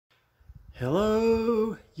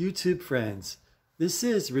Hello, YouTube friends. This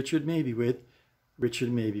is Richard Mabey with Richard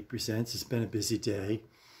Mabey Presents. It's been a busy day.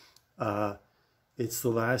 It's the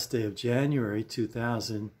last day of January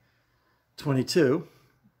 2022.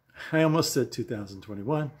 I almost said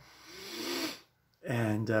 2021.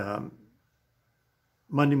 And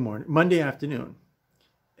Monday afternoon.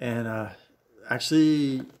 And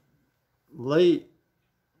actually late,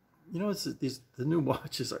 you know, the new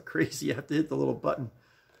watches are crazy. You have to hit the little button.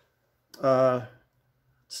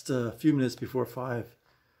 Just a few minutes before 5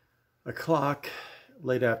 o'clock,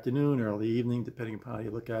 late afternoon, early evening, depending upon how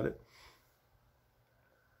you look at it.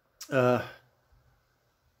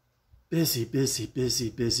 Busy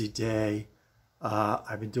day.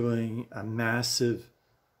 I've been doing a massive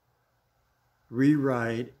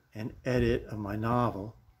rewrite and edit of my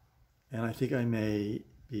novel, and I think I may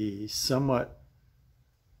be somewhat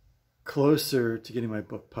closer to getting my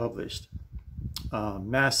book published.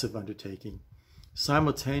 Massive undertaking.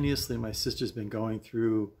 Simultaneously, my sister's been going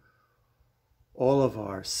through all of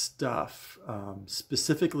our stuff,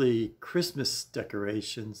 specifically Christmas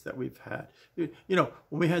decorations that we've had. You know,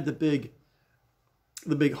 when we had the big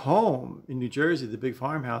home in New Jersey, the big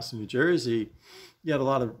farmhouse in New Jersey, you had a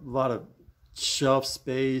lot of shelf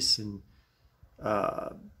space and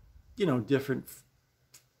you know,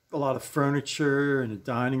 a lot of furniture and a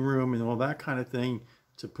dining room and all that kind of thing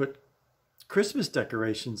to put Christmas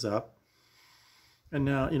decorations up. And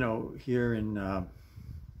now, you know, here in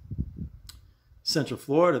Central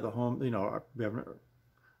Florida, the home, you know, we have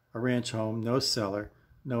a ranch home, no cellar,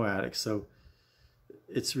 no attic, so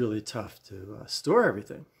it's really tough to store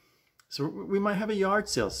everything. So we might have a yard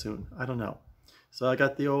sale soon. I don't know. So I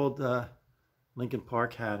got the old Lincoln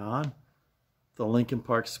Park hat on, the Lincoln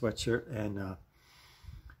Park sweatshirt, and I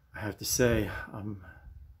have to say, I'm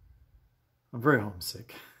very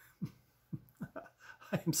homesick.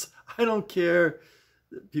 I don't care.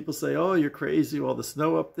 People say, oh, you're crazy, all the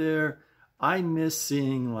snow up there. I miss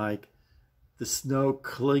seeing like the snow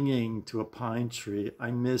clinging to a pine tree.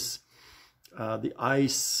 I miss the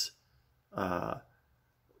ice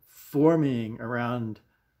forming around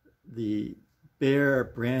the bare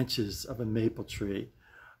branches of a maple tree.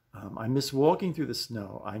 I miss walking through the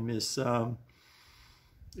snow. I miss, you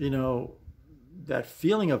know, that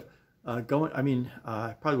feeling of going. I mean,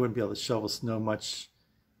 I probably wouldn't be able to shovel snow much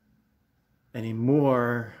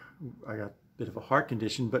anymore. I got a bit of a heart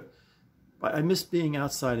condition, but I miss being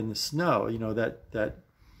outside in the snow, you know, that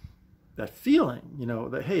feeling, you know,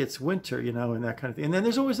 that, hey, it's winter, you know, and that kind of thing. And then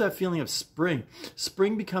there's always that feeling of spring.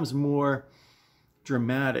 Spring becomes more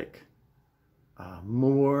dramatic,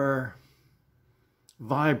 more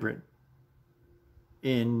vibrant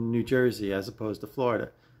in New Jersey as opposed to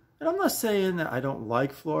Florida. And I'm not saying that I don't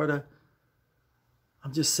like Florida.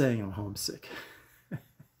 I'm just saying I'm homesick.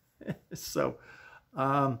 So,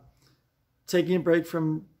 taking a break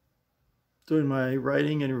from doing my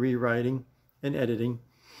writing and rewriting and editing,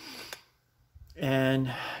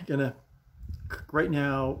 and gonna right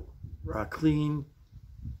now clean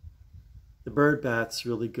the bird baths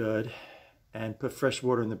really good and put fresh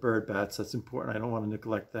water in the bird baths. That's important. I don't want to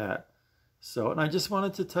neglect that. So, and I just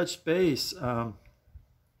wanted to touch base.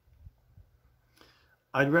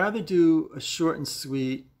 I'd rather do a short and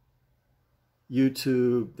sweet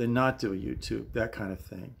YouTube than not do a YouTube, that kind of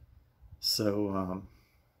thing. So,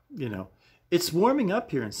 you know, it's warming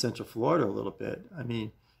up here in Central Florida a little bit. I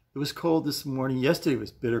mean, it was cold this morning. Yesterday was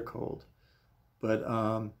bitter cold, but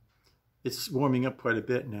it's warming up quite a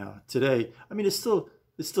bit now. Today, I mean, it's still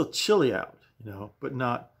chilly out, you know, but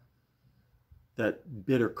not that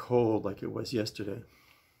bitter cold like it was yesterday.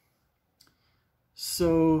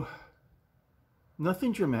 So,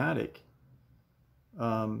 nothing dramatic.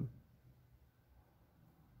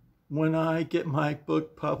 When I get my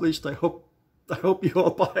book published, I hope you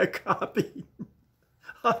all buy a copy.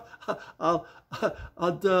 I'll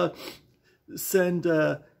send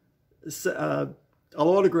I'll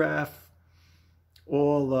autograph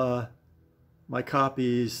all my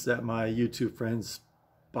copies that my YouTube friends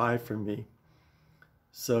buy from me.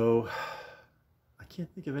 So I can't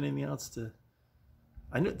think of anything else to.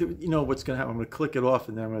 I know, you know what's going to happen. I'm going to click it off,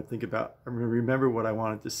 and then I'm going to think about. I'm going to remember what I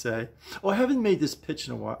wanted to say. Oh, I haven't made this pitch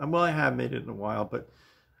in a while. Well, I have made it in a while, but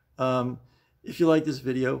if you like this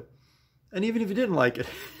video, and even if you didn't like it,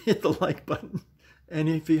 hit the like button. And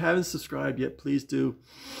if you haven't subscribed yet, please do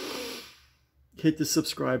hit the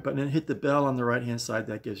subscribe button and hit the bell on the right-hand side.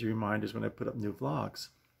 That gives you reminders when I put up new vlogs.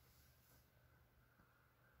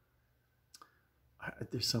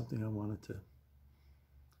 There's something I wanted to.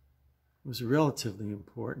 It was relatively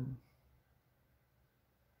important.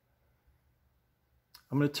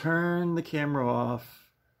 I'm going to turn the camera off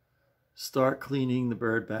start cleaning the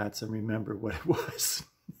bird bats and remember what it was.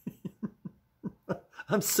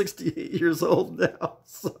 I'm 68 years old now,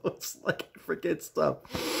 so it's like I forget stuff.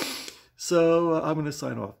 So I'm going to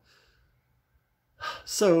sign off.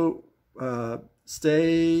 So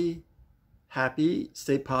stay happy,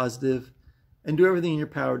 stay positive, and do everything in your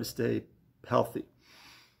power to stay healthy.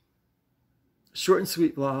 Short and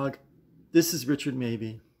sweet vlog. This is Richard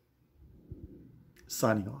Mabey,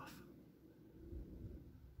 signing off.